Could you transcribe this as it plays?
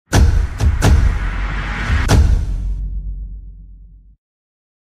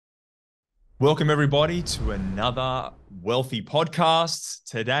Welcome, everybody, to another Wealthy podcast.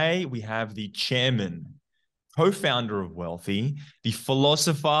 Today, we have the chairman, co-founder of Wealthy, the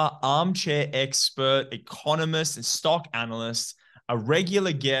philosopher, armchair expert, economist, and stock analyst, a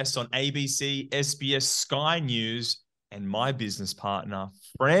regular guest on ABC, SBS, Sky News, and my business partner,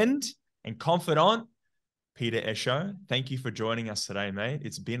 friend, and confidant, Peter Esho. Thank you for joining us today, mate.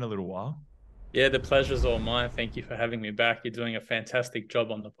 It's been a little while. Yeah, the pleasure's all mine. Thank you for having me back. You're doing a fantastic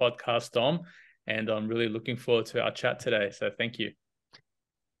job on the podcast, Dom, and I'm really looking forward to our chat today. So thank you.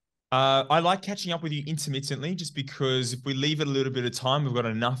 I like catching up with you intermittently just because if we leave it a little bit of time, we've got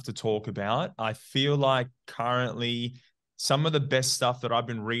enough to talk about. I feel like currently some of the best stuff that I've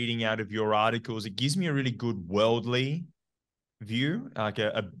been reading out of your articles, it gives me a really good worldly view, like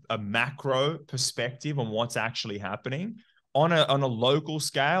a macro perspective on what's actually happening. On a local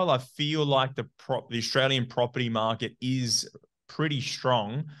scale, I feel like the Australian property market is pretty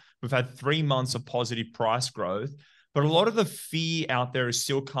strong. We've had 3 months of positive price growth, but a lot of the fear out there is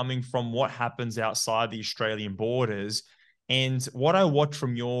still coming from what happens outside the Australian borders. And what I watch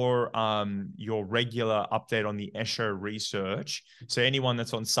from your regular update on the Esho research, so anyone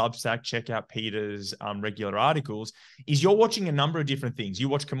that's on Substack, check out Peter's regular articles, is you're watching a number of different things. You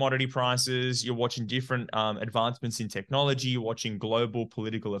watch commodity prices, you're watching different advancements in technology, you're watching global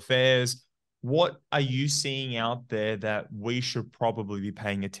political affairs. What are you seeing out there that we should probably be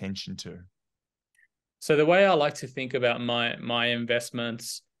paying attention to? So the way I like to think about my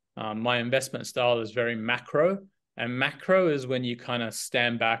investments, my investment style is very macro, and macro is when you kind of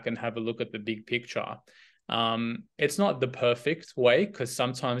stand back and have a look at the big picture. It's not the perfect way because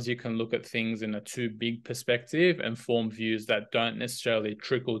sometimes you can look at things in a too big perspective and form views that don't necessarily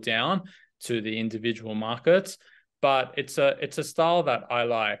trickle down to the individual markets. But it's a style that I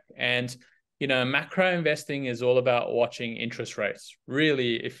like. And macro investing is all about watching interest rates.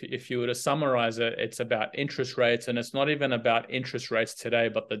 Really, if you were to summarize it, it's about interest rates, and it's not even about interest rates today,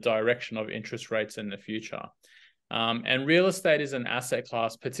 but the direction of interest rates in the future. And real estate is an asset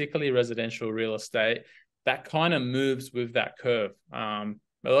class, particularly residential real estate, that kind of moves with that curve. A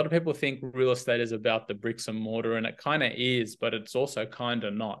lot of people think real estate is about the bricks and mortar, and it kind of is, but it's also kind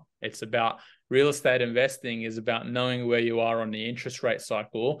of not. It's about real estate investing is about knowing where you are on the interest rate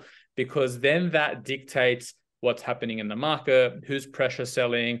cycle, because then that dictates what's happening in the market, who's pressure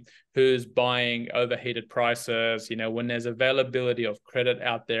selling, who's buying overheated prices. When there's availability of credit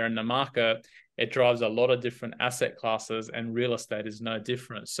out there in the market, it drives a lot of different asset classes, and real estate is no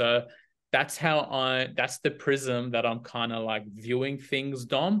different. So that's the prism that I'm kind of like viewing things,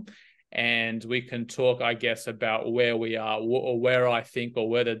 Dom. And we can talk, I guess, about where we are or where I think or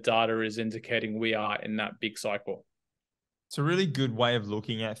where the data is indicating we are in that big cycle. It's a really good way of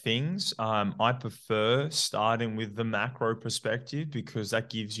looking at things. I prefer starting with the macro perspective because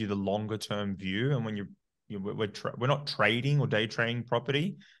that gives you the longer term view. And when we're not trading or day trading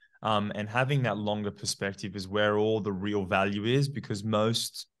property, and having that longer perspective is where all the real value is, because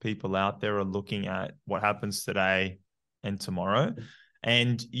most people out there are looking at what happens today and tomorrow.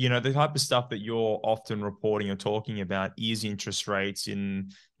 And, the type of stuff that you're often reporting or talking about is interest rates in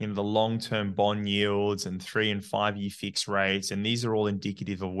the long-term bond yields and 3 and 5 year fixed rates. And these are all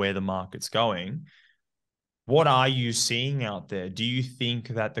indicative of where the market's going. What are you seeing out there? Do you think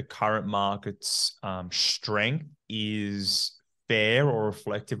that the current market's strength is fair or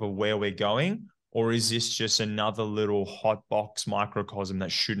reflective of where we're going? Or is this just another little hot box microcosm that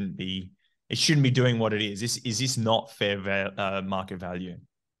shouldn't be doing what it is? Is this not fair market value?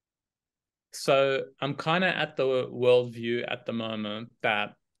 So I'm kind of at the worldview at the moment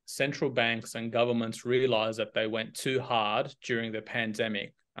that central banks and governments realize that they went too hard during the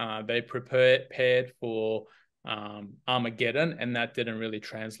pandemic. They prepared for Armageddon, and that didn't really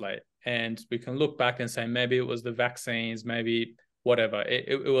translate. And we can look back and say maybe it was the vaccines, maybe whatever.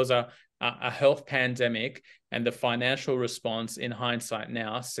 It was a health pandemic, and the financial response in hindsight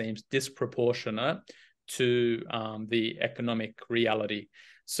now seems disproportionate to the economic reality.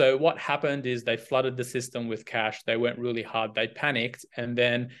 So what happened is they flooded the system with cash. They went really hard. They panicked. And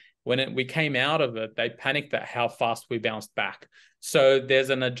then when we came out of it, they panicked at how fast we bounced back. So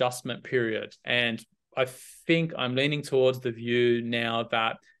there's an adjustment period. And I think I'm leaning towards the view now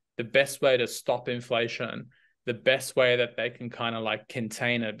that the best way to stop inflation, the best way that they can kind of like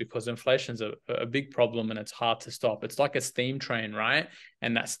contain it, because inflation's a big problem and it's hard to stop. It's like a steam train, right?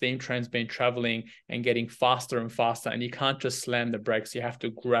 And that steam train's been traveling and getting faster and faster, and you can't just slam the brakes. You have to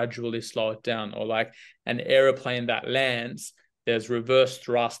gradually slow it down. Or like an airplane that lands, there's reverse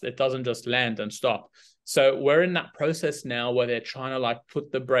thrust. It doesn't just land and stop. So we're in that process now where they're trying to like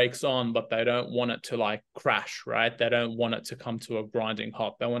put the brakes on, but they don't want it to like crash, right? They don't want it to come to a grinding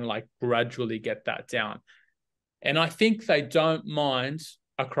halt. They want to like gradually get that down. And I think they don't mind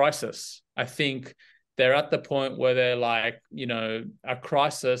a crisis. I think they're at the point where they're like, a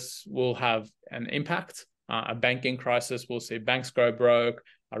crisis will have an impact. A banking crisis, we'll see banks go broke,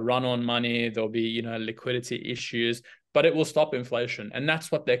 a run on money, there'll be, liquidity issues, but it will stop inflation. And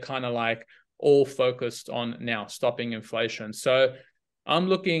that's what they're kind of like all focused on now, stopping inflation. So I'm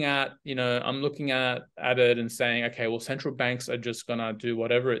looking at it and saying, okay, well, central banks are just going to do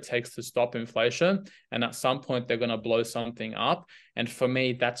whatever it takes to stop inflation. And at some point, they're going to blow something up. And for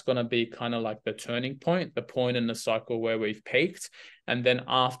me, that's going to be kind of like the turning point, the point in the cycle where we've peaked. And then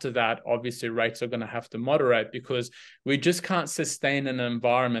after that, obviously, rates are going to have to moderate because we just can't sustain an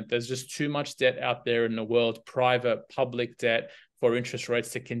environment. There's just too much debt out there in the world, private, public debt, for interest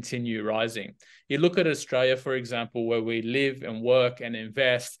rates to continue rising. You look at Australia, for example, where we live and work and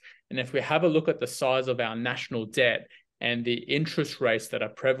invest, and if we have a look at the size of our national debt and the interest rates that are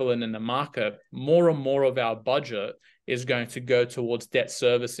prevalent in the market, more and more of our budget is going to go towards debt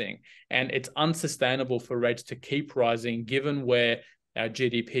servicing. And it's unsustainable for rates to keep rising given where our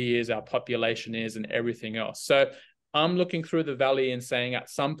GDP is, our population is, and everything else. So I'm looking through the valley and saying at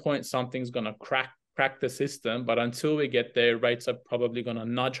some point, something's going to crack the system, but until we get there, rates are probably going to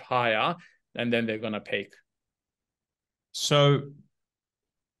nudge higher and then they're going to peak. So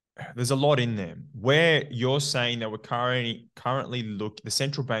there's a lot in there where you're saying that we're currently the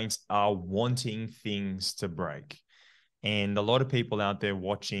central banks are wanting things to break. And a lot of people out there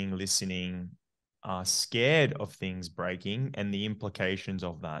watching, listening are scared of things breaking and the implications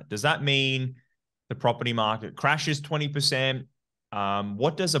of that. Does that mean the property market crashes 20%?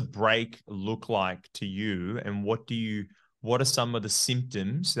 What does a break look like to you, and what are some of the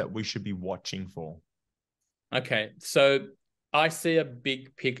symptoms that we should be watching for? Okay, so I see a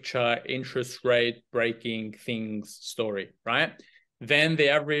big picture interest rate breaking things story, right? Then the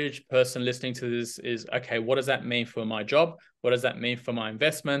average person listening to this is, okay, what does that mean for my job? What does that mean for my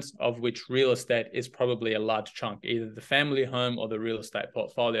investments, of which real estate is probably a large chunk, either the family home or the real estate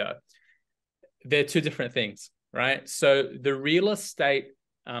portfolio? They're two different things. Right. So the real estate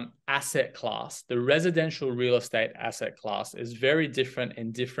asset class, the residential real estate asset class is very different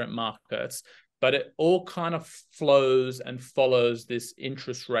in different markets, but it all kind of flows and follows this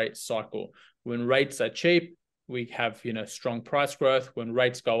interest rate cycle. When rates are cheap, we have, strong price growth. When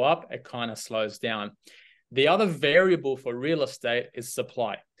rates go up, it kind of slows down. The other variable for real estate is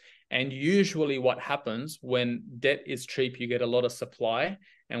supply. And usually what happens when debt is cheap, you get a lot of supply.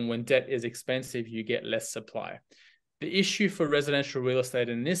 And when debt is expensive, you get less supply. The issue for residential real estate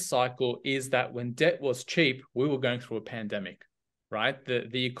in this cycle is that when debt was cheap, we were going through a pandemic, right?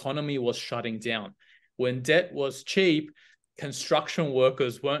 The economy was shutting down. When debt was cheap, construction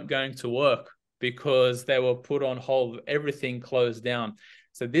workers weren't going to work because they were put on hold. Everything closed down.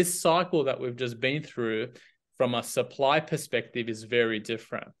 So this cycle that we've just been through from a supply perspective is very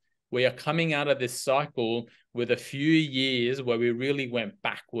different. We are coming out of this cycle with a few years where we really went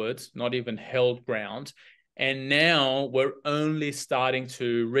backwards, not even held ground. And now we're only starting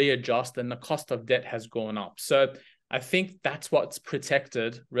to readjust and the cost of debt has gone up. So I think that's what's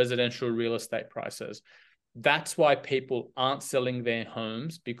protected residential real estate prices. That's why people aren't selling their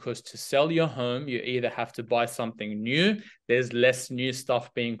homes, because to sell your home, you either have to buy something new, there's less new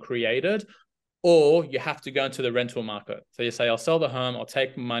stuff being created, or you have to go into the rental market. So you say, I'll sell the home, I'll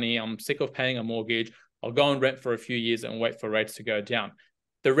take money, I'm sick of paying a mortgage, I'll go and rent for a few years and wait for rates to go down.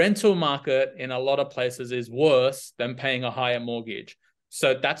 The rental market in a lot of places is worse than paying a higher mortgage.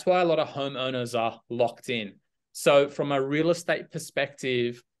 So that's why a lot of homeowners are locked in. So from a real estate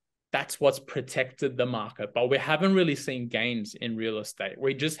perspective, that's what's protected the market. But we haven't really seen gains in real estate.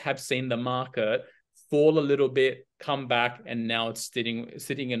 We just have seen the market fall a little bit, come back, and now it's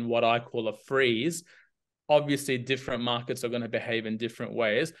sitting in what I call a freeze. Obviously, different markets are going to behave in different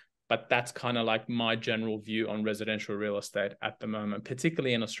ways, but that's kind of like my general view on residential real estate at the moment,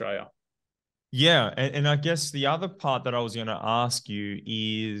 particularly in Australia. Yeah, and I guess the other part that I was going to ask you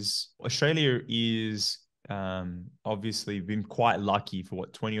is Australia is obviously been quite lucky for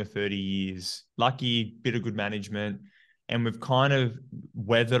 20 or 30 years, lucky, bit of good management. And we've kind of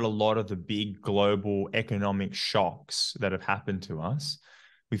weathered a lot of the big global economic shocks that have happened to us.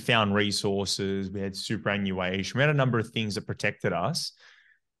 We found resources, we had superannuation, we had a number of things that protected us.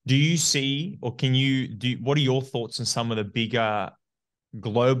 Do you see, or what are your thoughts on some of the bigger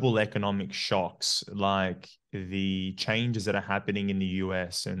global economic shocks, like the changes that are happening in the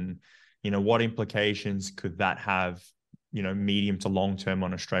US, and what implications could that have medium to long term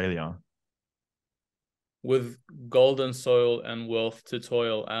on Australia? With golden soil and wealth to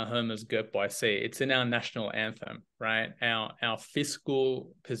toil, our home is girt by sea. It's in our national anthem, right? Our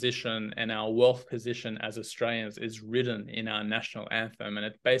fiscal position and our wealth position as Australians is written in our national anthem. And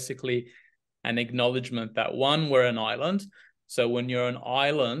it's basically an acknowledgement that, one, we're an island. So when you're an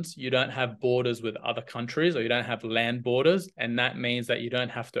island, you don't have borders with other countries, or you don't have land borders. And that means that you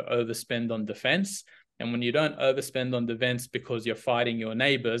don't have to overspend on defense. And when you don't overspend on defense because you're fighting your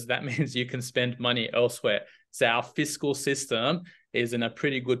neighbors, that means you can spend money elsewhere. So our fiscal system is in a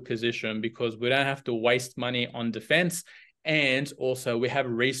pretty good position because we don't have to waste money on defense. And also we have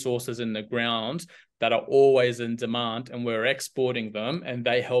resources in the ground that are always in demand, and we're exporting them, and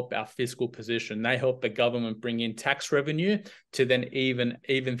they help our fiscal position. They help the government bring in tax revenue to then even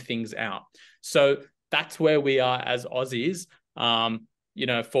things out. So that's where we are as Aussies.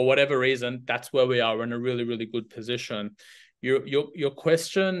 For whatever reason, that's where we are. We're in a really, really good position. Your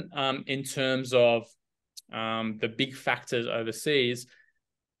question in terms of the big factors overseas,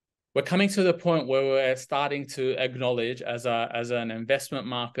 we're coming to the point where we're starting to acknowledge as an investment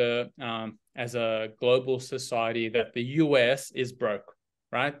market, as a global society, that the US is broke,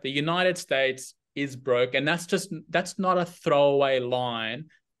 right? The United States is broke. And that's not a throwaway line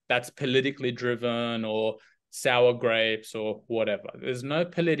that's politically driven or sour grapes or whatever. There's no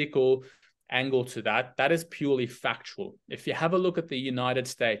political angle to that. That is purely factual. If you have a look at the United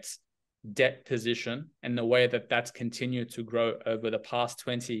States debt position and the way that that's continued to grow over the past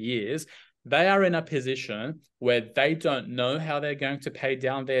 20 years, they are in a position where they don't know how they're going to pay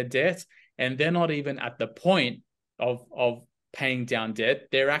down their debt, and they're not even at the point of paying down debt.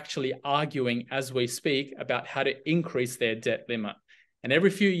 They're actually arguing as we speak about how to increase their debt limit. And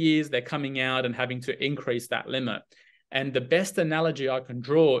every few years, they're coming out and having to increase that limit. And the best analogy I can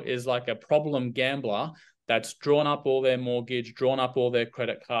draw is like a problem gambler that's drawn up all their mortgage, drawn up all their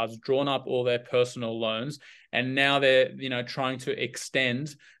credit cards, drawn up all their personal loans, and now they're trying to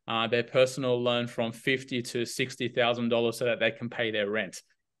extend their personal loan from $50,000 to $60,000 so that they can pay their rent.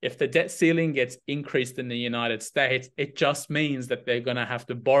 If the debt ceiling gets increased in the United States, it just means that they're going to have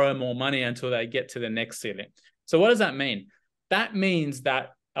to borrow more money until they get to the next ceiling. So what does that mean? That means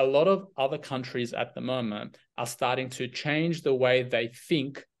that a lot of other countries at the moment are starting to change the way they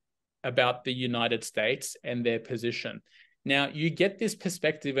think about the United States and their position. Now, you get this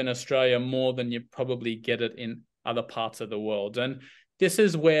perspective in Australia more than you probably get it in other parts of the world. And this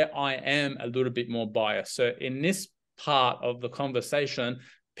is where I am a little bit more biased. So in this part of the conversation,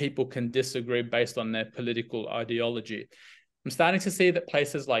 people can disagree based on their political ideology. I'm starting to see that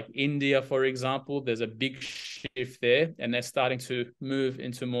places like India, for example, there's a big shift there, and they're starting to move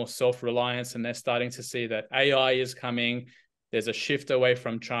into more self-reliance, and they're starting to see that AI is coming. There's a shift away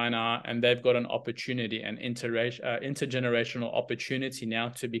from China, and they've got an opportunity, an intergenerational opportunity now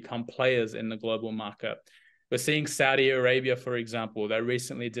to become players in the global market. We're seeing Saudi Arabia, for example. They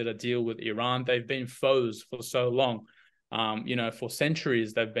recently did a deal with Iran. They've been foes for so long. For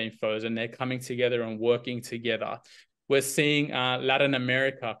centuries, they've been foes, and they're coming together and working together. We're seeing Latin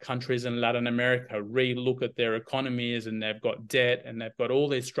America, countries in Latin America re-look at their economies, and they've got debt and they've got all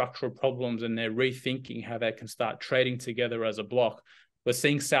these structural problems, and they're rethinking how they can start trading together as a bloc. We're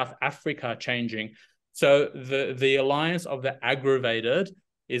seeing South Africa changing. So the alliance of the aggravated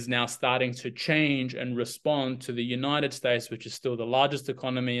is now starting to change and respond to the United States, which is still the largest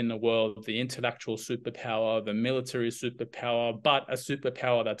economy in the world, the intellectual superpower, the military superpower, but a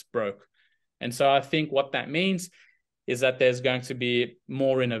superpower that's broke. And so I think what that means is that there's going to be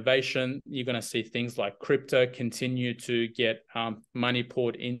more innovation. You're going to see things like crypto continue to get money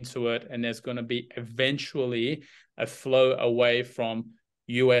poured into it. And there's going to be eventually a flow away from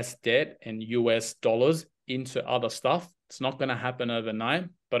US debt and US dollars into other stuff. It's not going to happen overnight,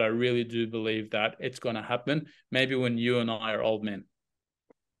 but I really do believe that it's going to happen maybe when you and I are old men.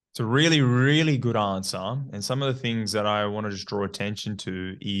 It's a really, really good answer. And some of the things that I want to just draw attention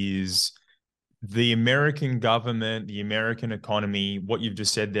to is the American government, the American economy. What you've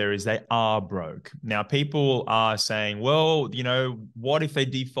just said there is they are broke. Now, people are saying, well, what if they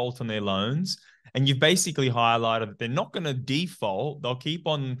default on their loans? And you've basically highlighted that they're not going to default. They'll keep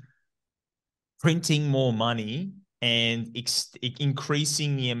on printing more money and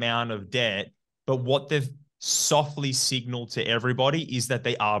increasing the amount of debt. But what they've softly signaled to everybody is that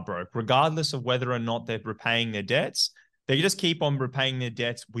they are broke, regardless of whether or not they're repaying their debts. They just keep on repaying their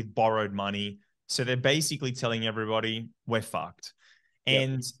debts with borrowed money. So they're basically telling everybody we're fucked.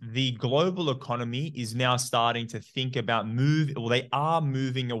 And the global economy is now starting to think about they are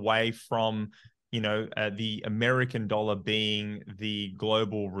moving away from, the American dollar being the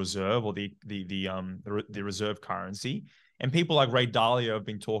global reserve or the reserve currency. And people like Ray Dalio have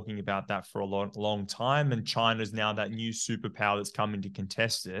been talking about that for a long time. And China's now that new superpower that's coming to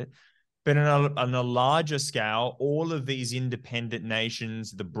contest it. But on a larger scale, all of these independent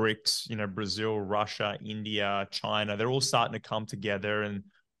nations, the BRICS, Brazil, Russia, India, China, they're all starting to come together and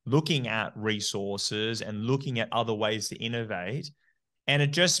looking at resources and looking at other ways to innovate. And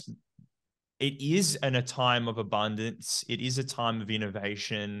it is in a time of abundance. It is a time of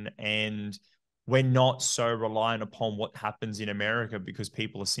innovation. And we're not so reliant upon what happens in America because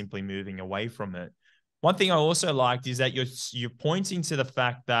people are simply moving away from it. One thing I also liked is that you're pointing to the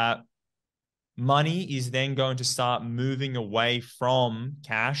fact that money is then going to start moving away from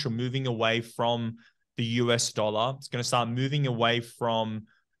cash or moving away from the US dollar. It's going to start moving away from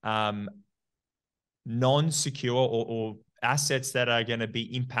non-secure or assets that are going to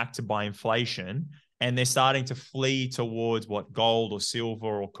be impacted by inflation. And they're starting to flee towards gold or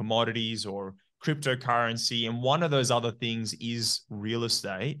silver or commodities or cryptocurrency. And one of those other things is real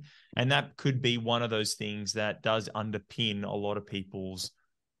estate. And that could be one of those things that does underpin a lot of people's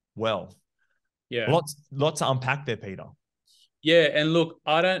wealth. Yeah. Lots to unpack there, Peter. Yeah. And look,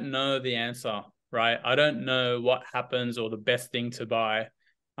 I don't know the answer, right? I don't know what happens or the best thing to buy,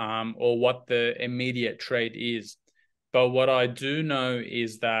 or what the immediate trade is. But what I do know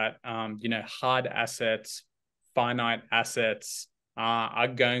is that, hard assets, finite assets are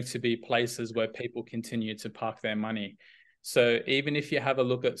going to be places where people continue to park their money. So even if you have a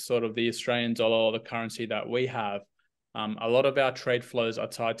look at sort of the Australian dollar or the currency that we have, a lot of our trade flows are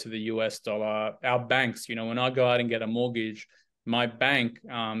tied to the US dollar. Our banks, when I go out and get a mortgage, my bank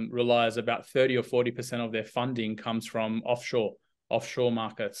relies about 30 or 40% of their funding comes from offshore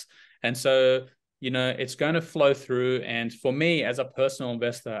markets. And so, it's going to flow through. And for me, as a personal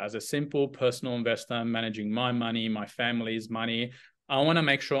investor, as a simple personal investor managing my money, my family's money, I want to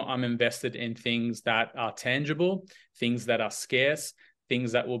make sure I'm invested in things that are tangible, things that are scarce,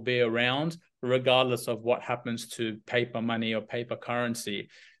 things that will be around, regardless of what happens to paper money or paper currency.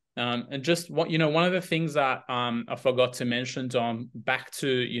 And just one of the things that I forgot to mention, Dom, back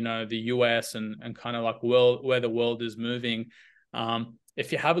to, the US and kind of like where the world is moving.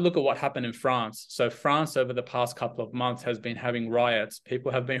 If you have a look at what happened in France, so France over the past couple of months has been having riots.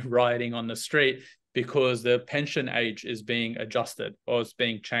 People have been rioting on the street because the pension age is being adjusted or is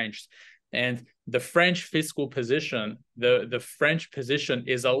being changed. And the French fiscal position, the French position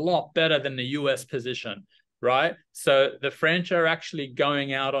is a lot better than the US position, right? So the French are actually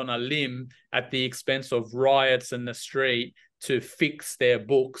going out on a limb at the expense of riots in the street to fix their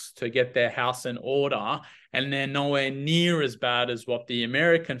books, to get their house in order. And they're nowhere near as bad as what the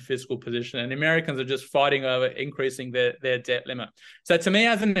American fiscal position, and the Americans are just fighting over increasing their debt limit. So to me,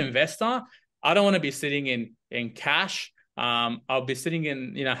 as an investor, I don't want to be sitting in cash. I'll be sitting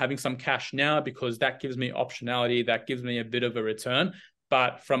in, having some cash now because that gives me optionality, that gives me a bit of a return.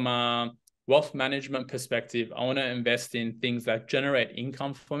 But from a wealth management perspective, I want to invest in things that generate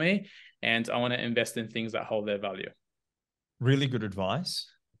income for me, and I want to invest in things that hold their value. Really good advice.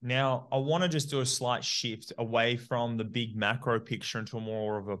 Now, I want to just do a slight shift away from the big macro picture into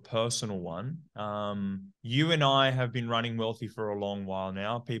more of a personal one. You and I have been running Wealthy for a long while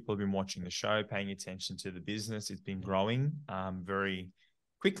now. People have been watching the show, paying attention to the business. It's been growing very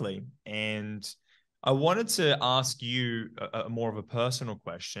quickly. And I wanted to ask you a more of a personal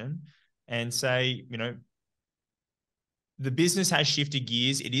question and say, the business has shifted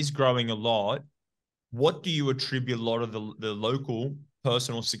gears. It is growing a lot. What do you attribute a lot of the local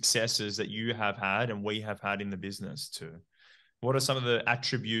personal successes that you have had and we have had in the business to? What are some of the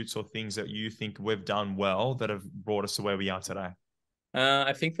attributes or things that you think we've done well that have brought us to where we are today?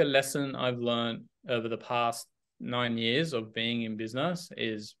 I think the lesson I've learned over the past 9 years of being in business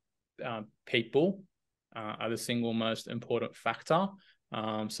is people are the single most important factor.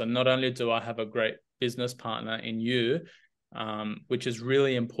 So not only do I have a great business partner in you, which is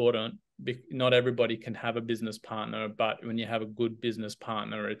really important. Not everybody can have a business partner, but when you have a good business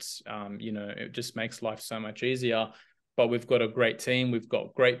partner, it's, it just makes life so much easier. But we've got a great team. We've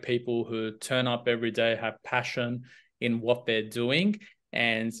got great people who turn up every day, have passion in what they're doing.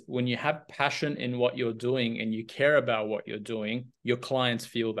 And when you have passion in what you're doing and you care about what you're doing, your clients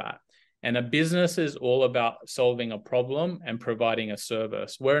feel that. And a business is all about solving a problem and providing a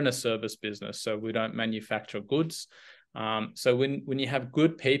service. We're in a service business, so we don't manufacture goods. So when you have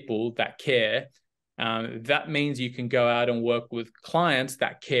good people that care, that means you can go out and work with clients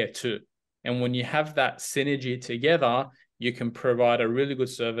that care too. And when you have that synergy together, you can provide a really good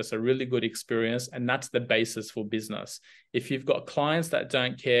service, a really good experience, and that's the basis for business. If you've got clients that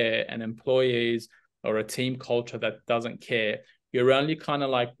don't care and employees or a team culture that doesn't care, you're only kind of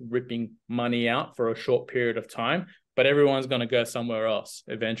like ripping money out for a short period of time, but everyone's going to go somewhere else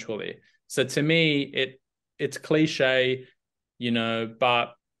eventually. So to me, it's cliche,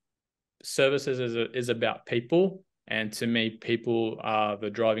 but services is about people. And to me, people are the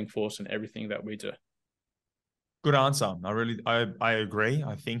driving force in everything that we do. Good answer. I agree.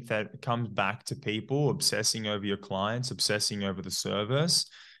 I think that it comes back to people obsessing over your clients, obsessing over the service.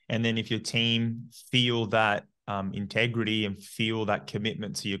 And then if your team feel that integrity and feel that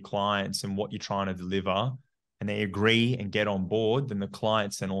commitment to your clients and what you're trying to deliver, and they agree and get on board, then the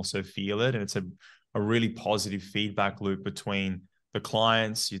clients then also feel it. And it's a really positive feedback loop between the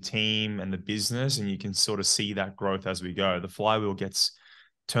clients, your team, and the business. And you can sort of see that growth as we go. The flywheel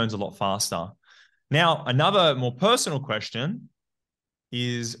turns a lot faster. Now, another more personal question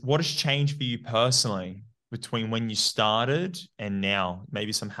is, what has changed for you personally between when you started and now?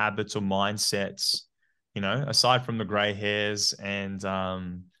 Maybe some habits or mindsets, aside from the gray hairs and,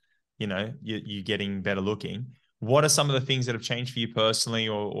 you getting better looking. What are some of the things that have changed for you personally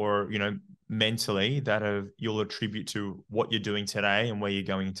or mentally that you'll attribute to what you're doing today and where you're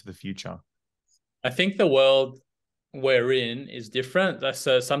going into the future? I think the world we're in is different.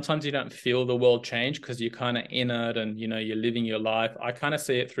 So sometimes you don't feel the world change because you're kind of in it and you're living your life. I kind of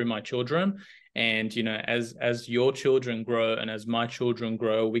see it through my children, and as your children grow and as my children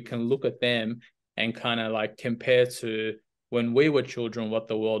grow, we can look at them and kind of like compare to when we were children what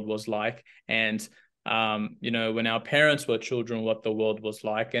the world was like, and when our parents were children what the world was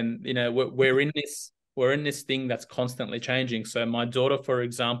like. And we're in this thing that's constantly changing. So my daughter, for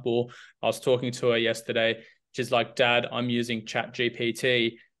example, I was talking to her yesterday. She's like, Dad, I'm using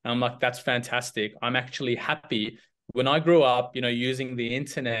ChatGPT. And I'm like, that's fantastic. I'm actually happy. When I grew up, using the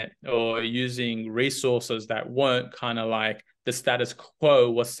internet or using resources that weren't kind of like the status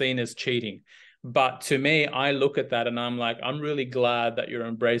quo was seen as cheating. But to me, I look at that and I'm like, I'm really glad that you're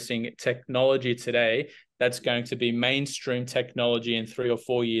embracing technology today. That's going to be mainstream technology in 3 or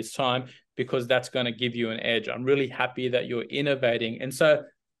 4 years' time, because that's going to give you an edge. I'm really happy that you're innovating. And so,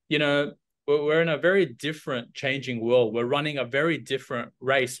 we're in a very different changing world. We're running a very different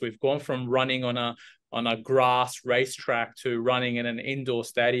race. We've gone from running on a grass racetrack to running in an indoor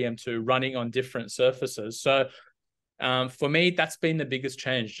stadium to running on different surfaces. So for me, that's been the biggest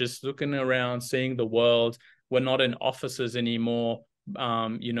change. Just looking around, seeing the world. We're not in offices anymore.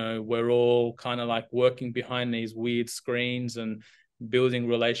 We're all kind of like working behind these weird screens and building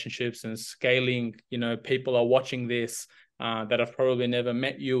relationships and scaling. People are watching this that have probably never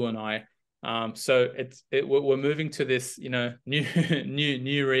met you and I. So we're moving to this,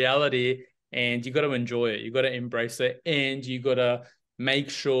 new reality, and you got to enjoy it. You got to embrace it, and you got to make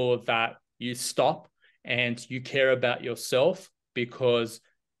sure that you stop and you care about yourself, because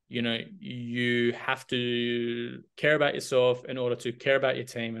you have to care about yourself in order to care about your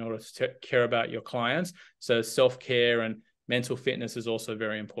team, in order to care about your clients. So self-care and mental fitness is also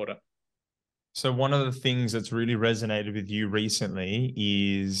very important. So one of the things that's really resonated with you recently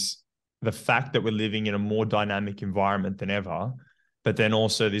is the fact that we're living in a more dynamic environment than ever, but then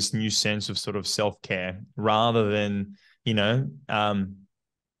also this new sense of sort of self-care rather than,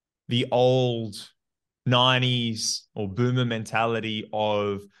 the old 90s or boomer mentality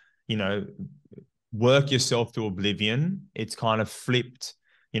of, work yourself to oblivion. It's kind of flipped.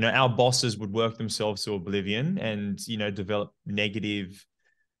 Our bosses would work themselves to oblivion and, develop negative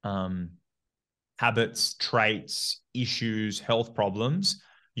habits, traits, issues, health problems.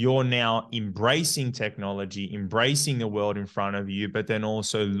 You're now embracing technology, embracing the world in front of you, but then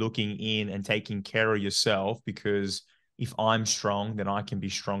also looking in and taking care of yourself, because if I'm strong, then I can be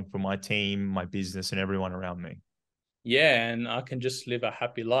strong for my team, my business, and everyone around me. Yeah, and I can just live a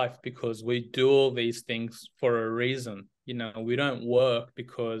happy life because we do all these things for a reason. We don't work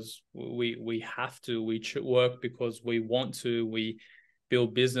because we have to. We work because we want to. We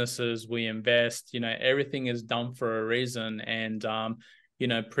build businesses, we invest. Everything is done for a reason. And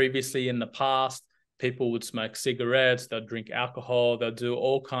previously in the past, people would smoke cigarettes, they'll drink alcohol, they'll do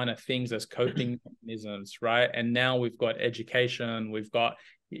all kind of things as coping mechanisms, right? And now we've got education, we've got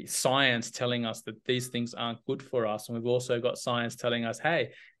science telling us that these things aren't good for us. And we've also got science telling us,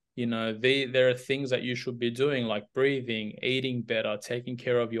 hey, there are things that you should be doing, like breathing, eating better, taking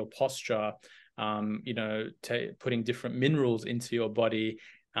care of your posture, putting different minerals into your body.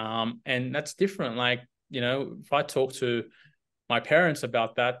 And that's different. Like, if I talk to my parents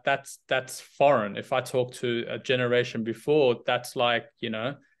about that, that's foreign. If I talk to a generation before, that's like,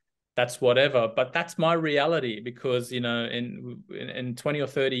 that's whatever. But that's my reality, because, in 20 or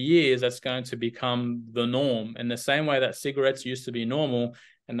 30 years, that's going to become the norm. In the same way that cigarettes used to be normal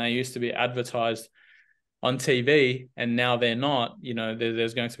and they used to be advertised on TV and now they're not,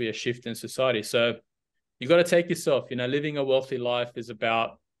 there's going to be a shift in society. So, You got to take yourself. Living a wealthy life is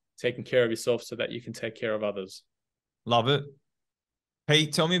about taking care of yourself so that you can take care of others. Love it.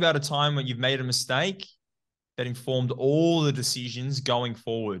 Pete, tell me about a time when you've made a mistake that informed all the decisions going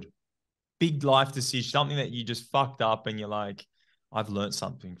forward. Big life decision, something that you just fucked up and you're like, I've learned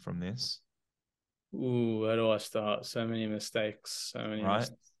something from this. Ooh, where do I start? So many mistakes. So many Right.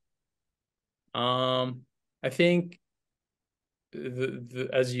 mistakes. I think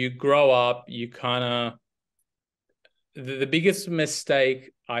as you grow up, you kind of the biggest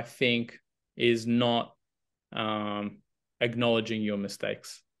mistake I think is not acknowledging your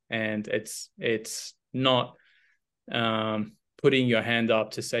mistakes, and it's not putting your hand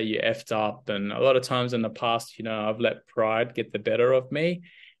up to say you effed up. And a lot of times in the past, I've let pride get the better of me,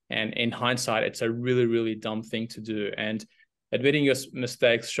 and in hindsight, it's a really, really dumb thing to do. And admitting your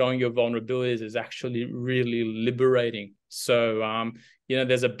mistakes, showing your vulnerabilities is actually really liberating. So,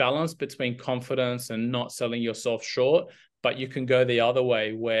 there's a balance between confidence and not selling yourself short, but you can go the other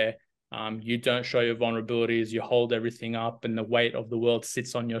way where you don't show your vulnerabilities, you hold everything up, and the weight of the world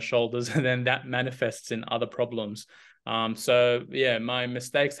sits on your shoulders, and then that manifests in other problems. So yeah, my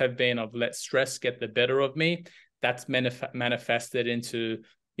mistakes have been I've let stress get the better of me. That's manifested into,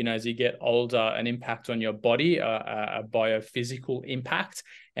 as you get older, an impact on your body, a biophysical impact,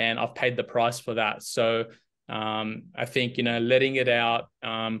 and I've paid the price for that. So I think, letting it out,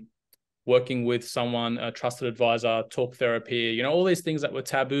 working with someone, a trusted advisor, talk therapy, all these things that were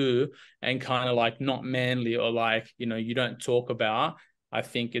taboo and kind of like not manly, or like, you don't talk about. I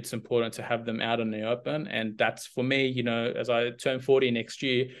think it's important to have them out in the open. And that's for me, as I turn 40 next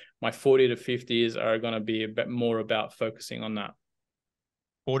year, my 40 to 50s are going to be a bit more about focusing on that.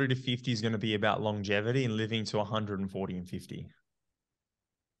 40 to 50 is going to be about longevity and living to 140 and 50.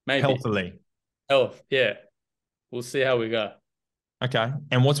 Maybe. Healthily. Health. Yeah. We'll see how we go. Okay.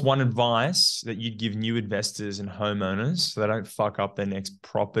 And what's one advice that you'd give new investors and homeowners so they don't fuck up their next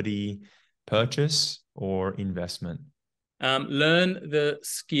property purchase or investment? Learn the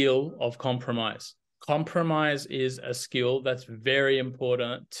skill of compromise. Compromise is a skill that's very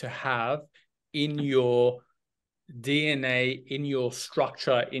important to have in your DNA, in your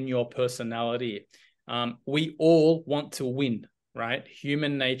structure, in your personality. We all want to win, right?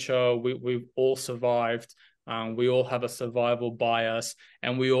 Human nature, we've all survived. We all have a survival bias,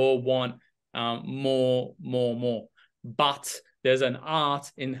 and we all want more. But there's an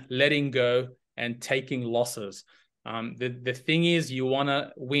art in letting go and taking losses. The thing is, you want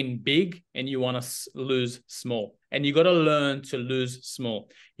to win big and you want to lose small. And you got to learn to lose small.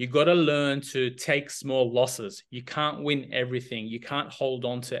 You got to learn to take small losses. You can't win everything. You can't hold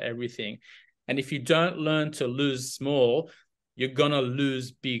on to everything. And if you don't learn to lose small, you're going to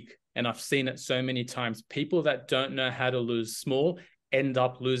lose big. And I've seen it so many times. People that don't know how to lose small end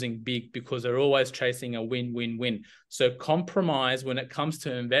up losing big because they're always chasing a win. So compromise when it comes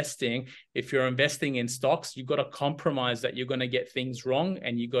to investing. If you're investing in stocks, you've got to compromise that you're going to get things wrong,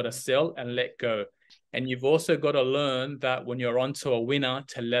 and you got to sell and let go. And you've also got to learn that when you're onto a winner,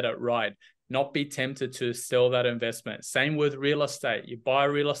 to let it ride, not be tempted to sell that investment. Same with real estate. You buy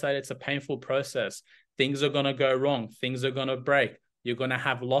real estate, it's a painful process. Things are going to go wrong. Things are going to break. You're going to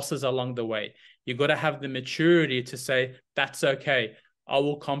have losses along the way. You've got to have the maturity to say, that's okay. I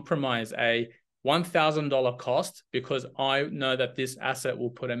will compromise a $1,000 cost because I know that this asset will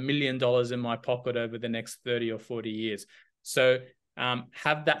put $1 million in my pocket over the next 30 or 40 years. So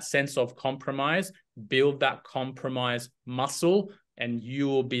have that sense of compromise, build that compromise muscle, and you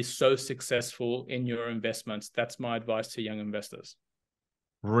will be so successful in your investments. That's my advice to young investors.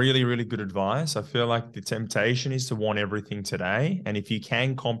 Really, really good advice. I feel like the temptation is to want everything today. And if you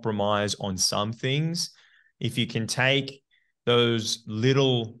can compromise on some things, if you can take those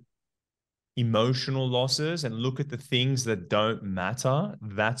little emotional losses and look at the things that don't matter,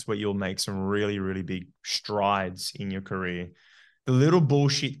 that's where you'll make some really, really big strides in your career. The little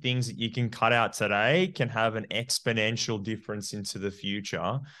bullshit things that you can cut out today can have an exponential difference into the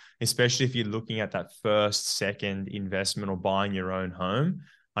future, especially if you're looking at that first, second investment or buying your own home.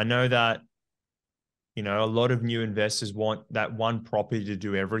 I know that, a lot of new investors want that one property to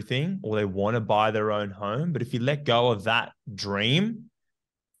do everything, or they want to buy their own home. But if you let go of that dream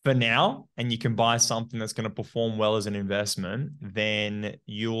for now, and you can buy something that's going to perform well as an investment, then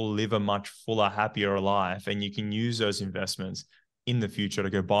you'll live a much fuller, happier life, and you can use those investments in the future to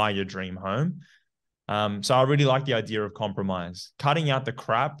go buy your dream home. So I really like the idea of compromise, cutting out the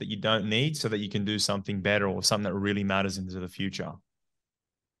crap that you don't need so that you can do something better or something that really matters into the future.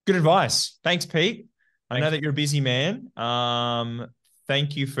 Good advice. Thanks, Pete. I know that you're a busy man.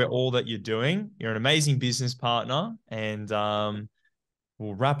 Thank you for all that you're doing. You're an amazing business partner, and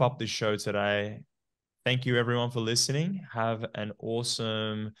we'll wrap up this show today. Thank you, everyone, for listening. Have an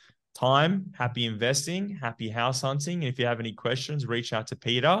awesome time. Happy investing, happy house hunting. And if you have any questions, reach out to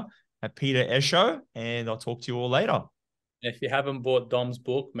Peter at Peter Esho, and I'll talk to you all later. If you haven't bought Dom's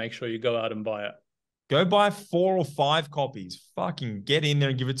book, make sure you go out and buy it. Go buy 4 or 5 copies. Fucking get in there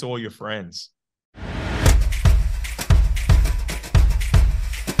and give it to all your friends.